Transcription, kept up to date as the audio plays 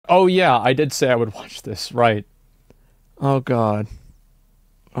Oh, yeah, I did say I would watch this, right. Oh, God.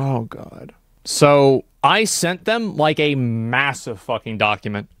 Oh, God. So I sent them like a massive fucking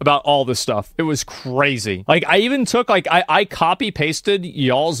document about all this stuff. It was crazy. Like, I even took, like, I copy-pasted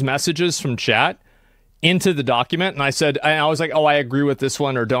y'all's messages from chat into the document, and I was like, oh, I agree with this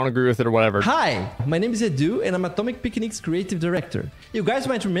one, or don't agree with it, or whatever. Hi, my name is Edu, and I'm Atomic Picnic's creative director. You guys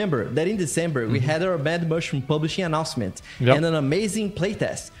might remember that in December, we had our Mad Mushroom publishing announcement and an amazing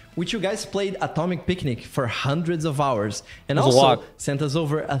playtest, which you guys played Atomic Picnic for hundreds of hours, and also sent us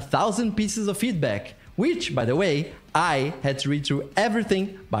over 1,000 pieces of feedback, which, by the way, I had to read through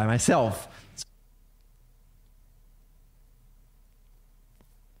everything by myself.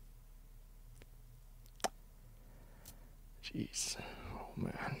 Jeez. Oh,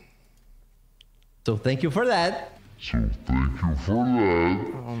 man. So thank you for that.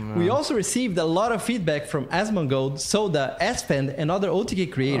 Oh, we also received a lot of feedback from Asmongold, Soda, Aspen, and other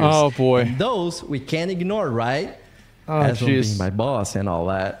OTK creators. Oh, boy. And those we can't ignore, right? Oh, Asmon jeez. being my boss and all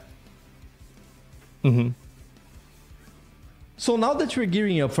that. Mm-hmm. So now that we're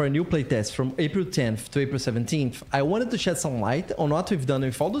gearing up for a new playtest from April 10th to April 17th, I wanted to shed some light on what we've done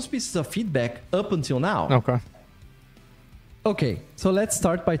with all those pieces of feedback up until now. Okay. Okay, so let's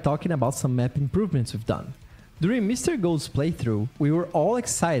start by talking about some map improvements we've done. During Mr. Gold's playthrough, we were all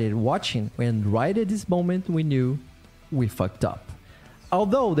excited watching when right at this moment we knew we fucked up.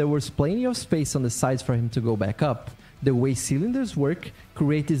 Although there was plenty of space on the sides for him to go back up, the way cylinders work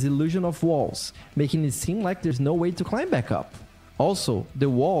create this illusion of walls, making it seem like there's no way to climb back up. Also, the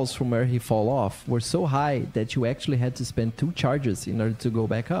walls from where he fall off were so high that you actually had to spend 2 charges in order to go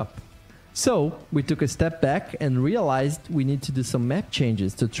back up. So, we took a step back and realized we need to do some map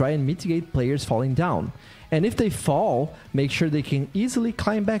changes to try and mitigate players falling down. And if they fall, make sure they can easily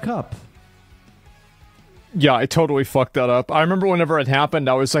climb back up. Yeah, I totally fucked that up. I remember whenever it happened,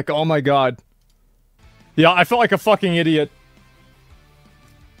 I was like, oh my god. Yeah, I felt like a fucking idiot.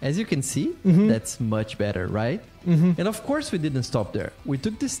 As you can see, that's much better, right? And of course we didn't stop there. We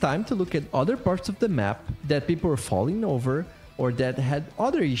took this time to look at other parts of the map that people were falling over or that had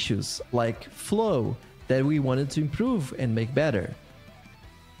other issues like flow that we wanted to improve and make better.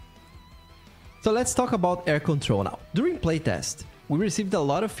 So let's talk about air control now. During playtest, we received a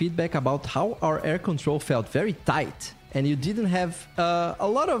lot of feedback about how our air control felt very tight and you didn't have a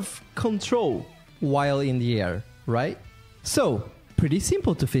lot of control while in the air, right? So, pretty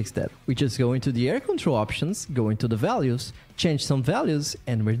simple to fix that. We just go into the air control options, go into the values, change some values,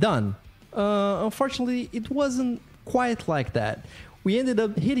 and we're done. Unfortunately, it wasn't quite like that. We ended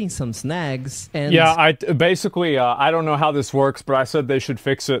up hitting some snags and... Yeah, I don't know how this works, but I said they should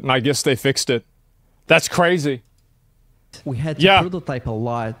fix it, and I guess they fixed it. That's crazy. We had to prototype a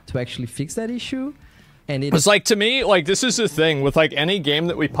lot to actually fix that issue. And it's like, to me, like, this is the thing with like any game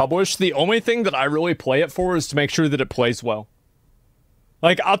that we publish, the only thing that I really play it for is to make sure that it plays well.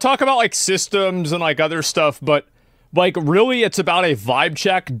 Like, I'll talk about like systems and like other stuff, but like really it's about a vibe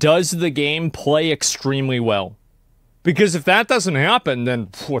check. Does the game play extremely well? Because if that doesn't happen, then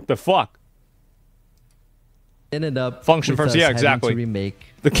what the fuck? Ended up function first, yeah, exactly. To remake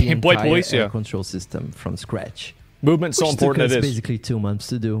the gameplay police, air control system from scratch. Movement's so important. It is basically 2 months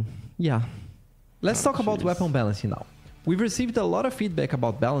to do. Yeah. Let's talk about weapon balancing now. We've received a lot of feedback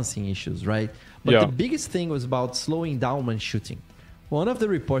about balancing issues, right? But the biggest thing was about slowing down when shooting. One of the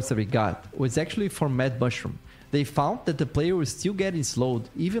reports that we got was actually from Mad Mushroom. They found that the player was still getting slowed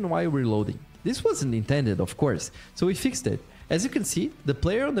even while reloading. This wasn't intended, of course, so we fixed it. As you can see, the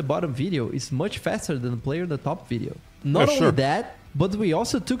player on the bottom video is much faster than the player on the top video. Not only that, but we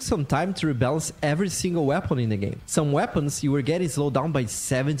also took some time to rebalance every single weapon in the game. Some weapons you were getting slowed down by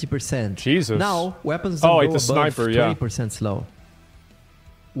 70%. Jesus. Now, weapons don't go above sniper, 20% slow.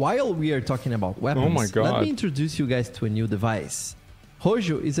 While we are talking about weapons, let me introduce you guys to a new device.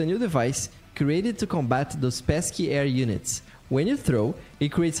 Hojo is a new device created to combat those pesky air units. When you throw, it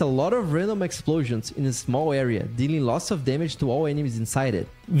creates a lot of random explosions in a small area, dealing lots of damage to all enemies inside it.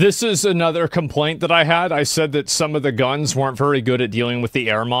 This is another complaint that I had. I said that some of the guns weren't very good at dealing with the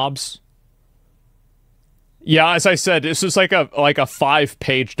air mobs. Yeah, as I said, this is like a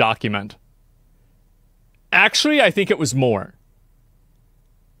 5-page document. Actually, I think it was more.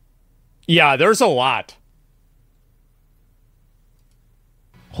 Yeah, there's a lot.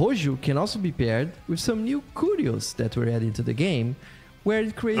 Hojo can also be paired with some new curios that were added to the game, where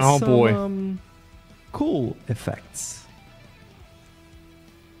it creates some cool effects.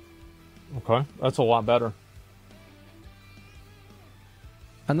 Okay, that's a lot better.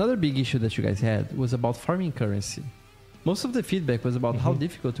 Another big issue that you guys had was about farming currency. Most of the feedback was about how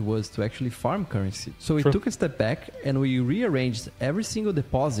difficult it was to actually farm currency. So we True. took a step back and we rearranged every single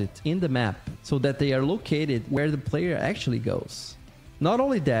deposit in the map so that they are located where the player actually goes. Not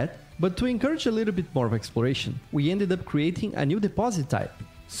only that, but to encourage a little bit more of exploration, we ended up creating a new deposit type.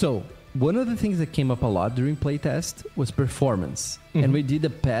 So, one of the things that came up a lot during playtest was performance. And we did a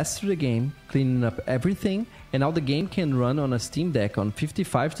pass through the game, cleaning up everything, and now the game can run on a Steam Deck on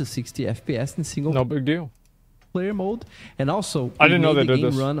 55 to 60 FPS in single No big deal. player mode, and also I didn't know they the did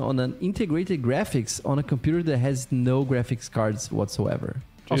game this. run on an integrated graphics on a computer that has no graphics cards whatsoever.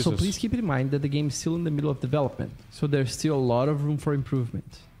 Also, Jesus. please keep in mind that the game is still in the middle of development, so there's still a lot of room for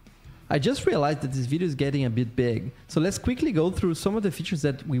improvement. I just realized that this video is getting a bit big, so let's quickly go through some of the features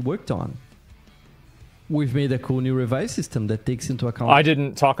that we worked on. We've made a cool new revive system that takes into account... I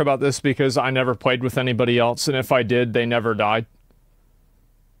didn't talk about this because I never played with anybody else, and if I did, they never died.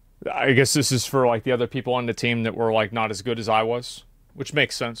 I guess this is for like the other people on the team that were like not as good as I was, which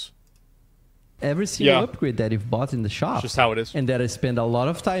makes sense. Every single Yeah. upgrade that you've bought in the shop. It's just how it is. And that I spend a lot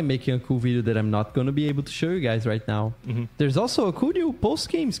of time making a cool video that I'm not going to be able to show you guys right now. There's also a cool new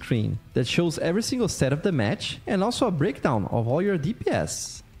post-game screen that shows every single set of the match and also a breakdown of all your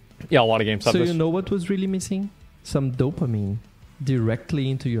DPS. Yeah, a lot of games have So this. you know what was really missing? Some dopamine directly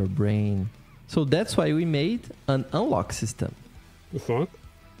into your brain. So that's why we made an unlock system. The fuck?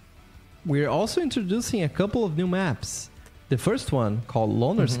 We're also introducing a couple of new maps. The first one, called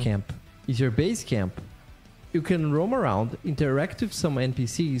Loner's Camp, is your base camp. You can roam around, interact with some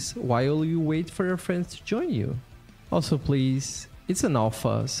NPCs while you wait for your friends to join you. Also, please, it's an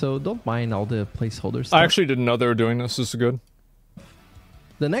alpha, so don't mind all the placeholder stuff. I actually didn't know they were doing this. This is good.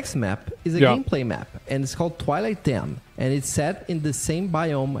 The next map is a Yeah. gameplay map, and it's called Twilight Dam, and it's set in the same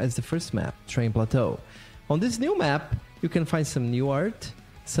biome as the first map, Train Plateau. On this new map, you can find some new art,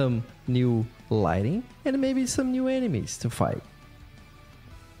 some new lighting, and maybe some new enemies to fight.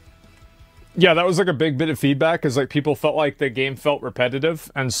 Yeah, that was like a big bit of feedback, is like people felt like the game felt repetitive,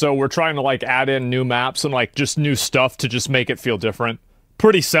 and so we're trying to like add in new maps and like just new stuff to just make it feel different.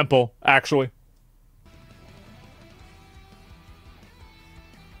 Pretty simple, actually.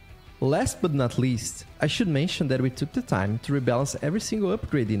 Last but not least, I should mention that we took the time to rebalance every single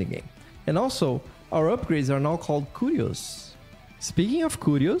upgrade in the game. And also, our upgrades are now called Curios. Speaking of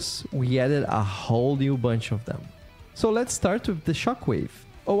Curios, we added a whole new bunch of them. So let's start with the Shockwave.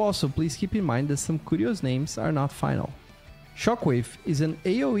 Oh, also, please keep in mind that some Curios names are not final. Shockwave is an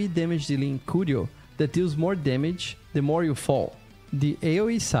AoE damage dealing Curio that deals more damage the more you fall. The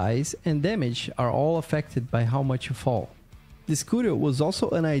AoE size and damage are all affected by how much you fall. This Curio was also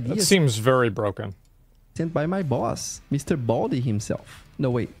an idea That seems very broken. sent by my boss, Mr. Baldy himself. No,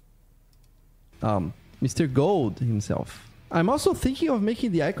 wait. Mr. Gold himself. I'm also thinking of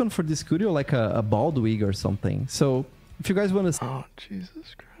making the icon for this Curio like a bald wig or something. So, if you guys want to... Oh,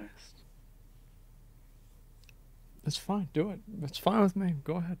 Jesus Christ. It's fine. Do it. It's fine with me.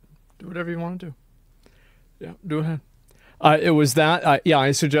 Go ahead. Do whatever you want to do. Yeah, do ahead. It was that. Yeah,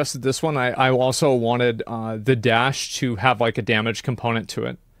 I suggested this one. I also wanted the dash to have like a damage component to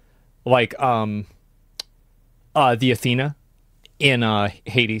it, like the Athena in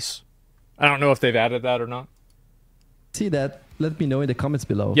Hades. I don't know if they've added that or not. see that, let me know in the comments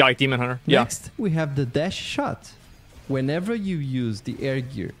below. Yeah, like Demon Hunter. Yeah. Next, we have the dash shot. Whenever you use the air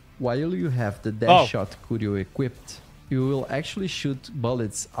gear while you have the dash shot Curio equipped, you will actually shoot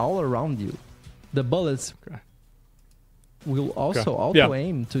bullets all around you. The bullets will also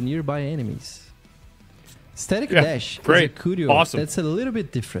auto-aim to nearby enemies. Static Dash is a Curio that's a little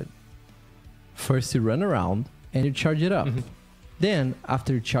bit different. First you run around and you charge it up. Then,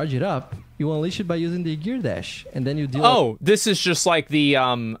 after you charge it up, you unleash it by using the Gear Dash, and then you deal... Oh, this is just like the,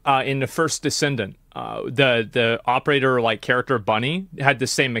 in the first Descendant, the operator, like, character Bunny had the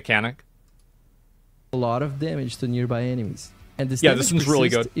same mechanic. A lot of damage to nearby enemies. And this this one's really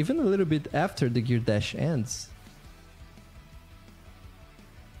good. Even a little bit after the Gear Dash ends.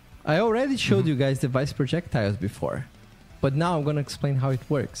 I already showed you guys device projectiles before, but now I'm gonna explain how it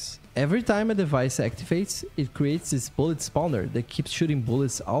works. Every time a device activates, it creates this bullet spawner that keeps shooting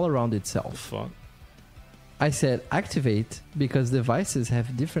bullets all around itself. I said activate because devices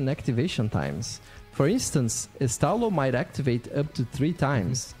have different activation times. For instance, Estalo might activate up to 3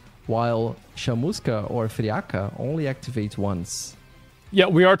 times, while Chamusca or Friaka only activate once. Yeah,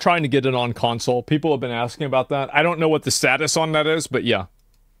 we are trying to get it on console. People have been asking about that. I don't know what the status on that is, but yeah.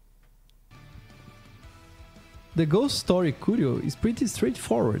 The Ghost Story Curio is pretty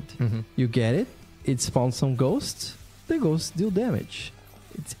straightforward. You get it, it spawns some ghosts, the ghosts deal damage.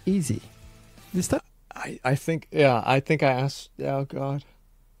 It's easy. This time I think I asked, oh god.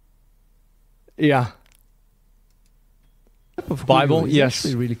 Yeah. of Bible, Google is yes.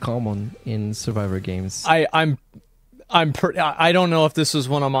 actually really common in Survivor games. I don't know if this is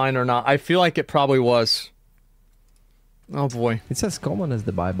one of mine or not. I feel like it probably was. Oh boy. It's as common as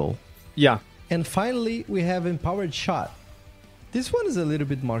the Bible. Yeah. And finally, we have Empowered Shot. This one is a little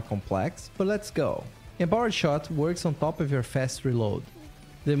bit more complex, but let's go. Empowered Shot works on top of your fast reload.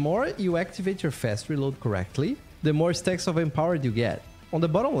 The more you activate your fast reload correctly, the more stacks of Empowered you get. On the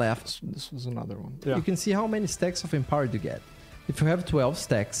bottom left, This was another one. Yeah. you can see how many stacks of Empowered you get. If you have 12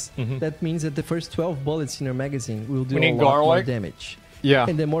 stacks, that means that the first 12 bullets in your magazine will do a lot more damage. Yeah.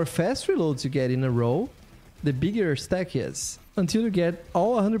 And the more fast reloads you get in a row, the bigger your stack is, until you get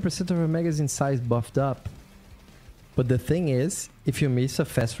all 100% of your magazine size buffed up. But the thing is, if you miss a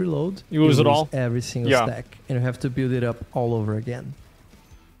fast reload, you lose it all? Every single stack, and you have to build it up all over again.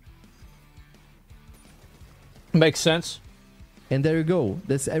 Makes sense. And there you go.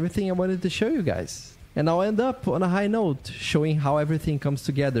 That's everything I wanted to show you guys. And I'll end up on a high note, showing how everything comes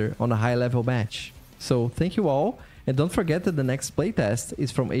together on a high-level match. So thank you all, and don't forget that the next playtest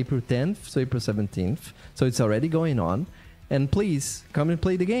is from April 10th to April 17th, so it's already going on. And please, come and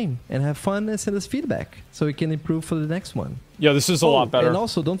play the game, and have fun and send us feedback, so we can improve for the next one. Yeah, this is a lot better. And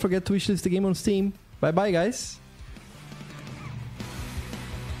also, don't forget to wishlist the game on Steam. Bye-bye, guys.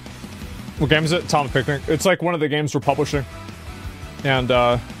 What game is it? Atomic Picnic. It's like one of the games we're publishing. And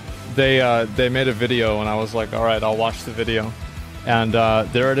they made a video, and I was like, all right, I'll watch the video. And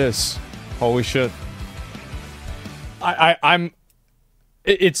there it is. Holy shit.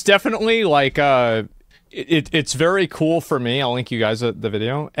 It's definitely like it's very cool for me. I'll link you guys the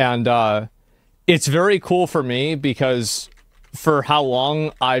video, and it's very cool for me because for how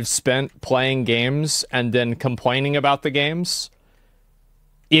long I've spent playing games and then complaining about the games,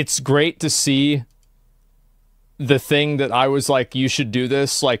 it's great to see the thing that I was like, you should do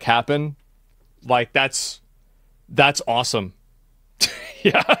this, like, happen. Like, that's awesome.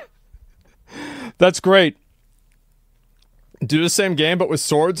 Yeah. That's great. Do the same game, but with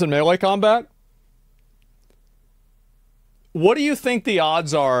swords and melee combat? What do you think the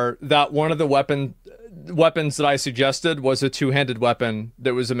odds are that one of the weapons that I suggested was a two-handed weapon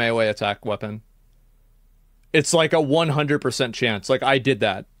that was a melee attack weapon? It's like a 100% chance. Like, I did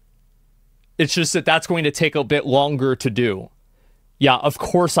that. It's just that that's going to take a bit longer to do. Yeah, of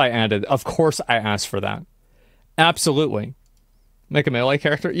course I added. Of course I asked for that. Absolutely. Make a melee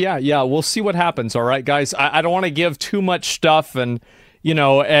character? Yeah, we'll see what happens, all right, guys? I don't want to give too much stuff and,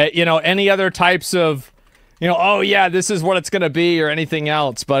 any other types of, oh, yeah, this is what it's going to be or anything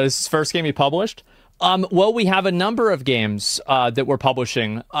else, but it's the first game you published. Well, we have a number of games that we're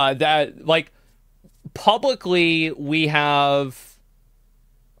publishing that, like, publicly we have...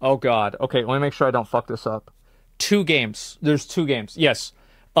 Oh, God. Okay, let me make sure I don't fuck this up. 2 games. There's 2 games. Yes.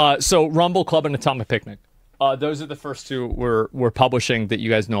 So Rumble Club and Atomic Picnic. Those are the first 2 we're publishing that you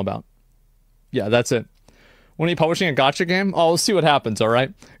guys know about. Yeah, that's it. When are you publishing a gacha game? Oh, we'll see what happens, all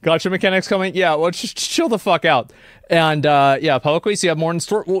right? Gacha mechanics coming? Yeah, well, just chill the fuck out. And, yeah, publicly, so you have more in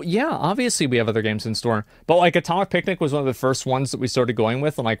store? Well, yeah, obviously we have other games in store. But, like, Atomic Picnic was one of the first ones that we started going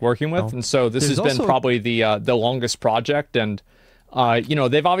with and, like, working with. And so this has been probably the longest project. And,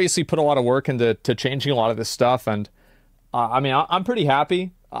 they've obviously put a lot of work into changing a lot of this stuff. And, I mean, I'm pretty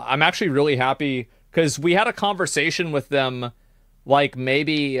happy. I'm actually really happy because we had a conversation with them, like,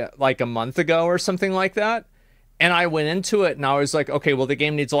 maybe, like, a month ago or something like that. And I went into it and I was like, okay, well, the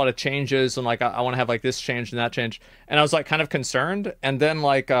game needs a lot of changes. And, like, I want to have, like, this change and that change. And I was, like, kind of concerned. And then,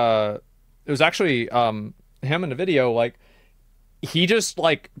 like, it was actually him in the video, like, he just,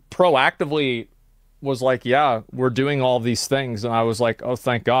 like, proactively was like, yeah, we're doing all these things. And I was like, oh,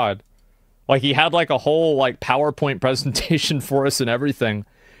 thank God. Like, he had, like, a whole, like, PowerPoint presentation for us and everything.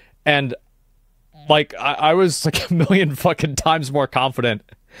 And, like, I was, like, a million fucking times more confident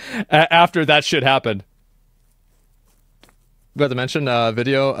after that shit happened. Got to mention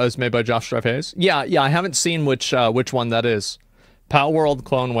video is made by Josh Hayes. Yeah, I haven't seen which one that is. Pal World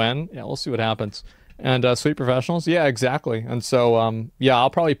Clone When. Yeah, we'll see what happens. And Sweet Professionals. Yeah, exactly. And so, yeah,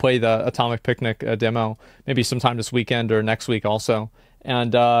 I'll probably play the Atomic Picnic demo maybe sometime this weekend or next week also.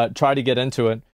 And try to get into it.